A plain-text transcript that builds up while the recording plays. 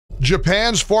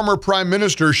Japan's former Prime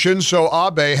Minister Shinzo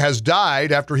Abe has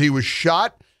died after he was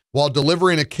shot while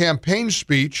delivering a campaign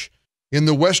speech in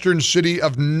the western city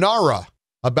of Nara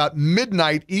about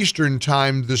midnight Eastern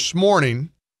time this morning.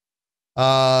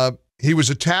 He was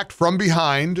attacked from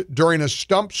behind during a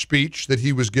stump speech that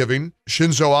he was giving.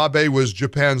 Shinzo Abe was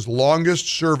Japan's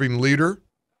longest-serving leader.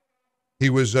 He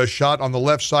was shot on the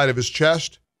left side of his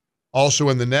chest, also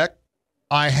in the neck.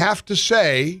 I have to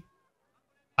say,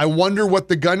 I wonder what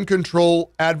the gun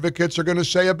control advocates are going to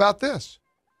say about this.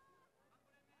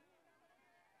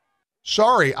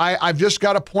 Sorry, I've just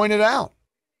got to point it out.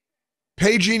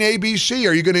 Paging ABC,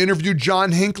 are you going to interview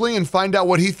John Hinckley and find out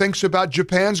what he thinks about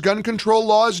Japan's gun control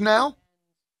laws now?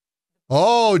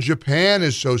 Oh, Japan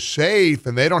is so safe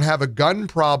and they don't have a gun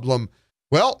problem.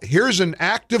 Well, here's an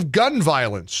act of gun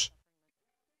violence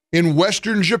in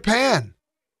Western Japan.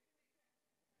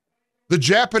 The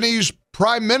Japanese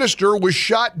prime minister was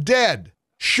shot dead.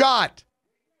 Shot.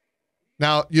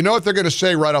 Now, you know what they're going to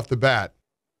say right off the bat.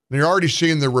 You're already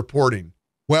seeing the reporting.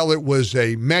 Well, it was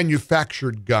a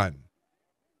manufactured gun.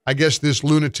 I guess this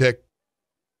lunatic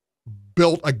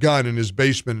built a gun in his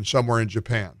basement somewhere in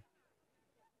Japan.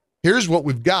 Here's what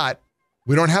we've got.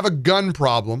 We don't have a gun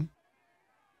problem.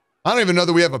 I don't even know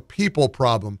that we have a people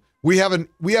problem. We have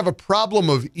a problem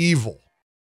of evil.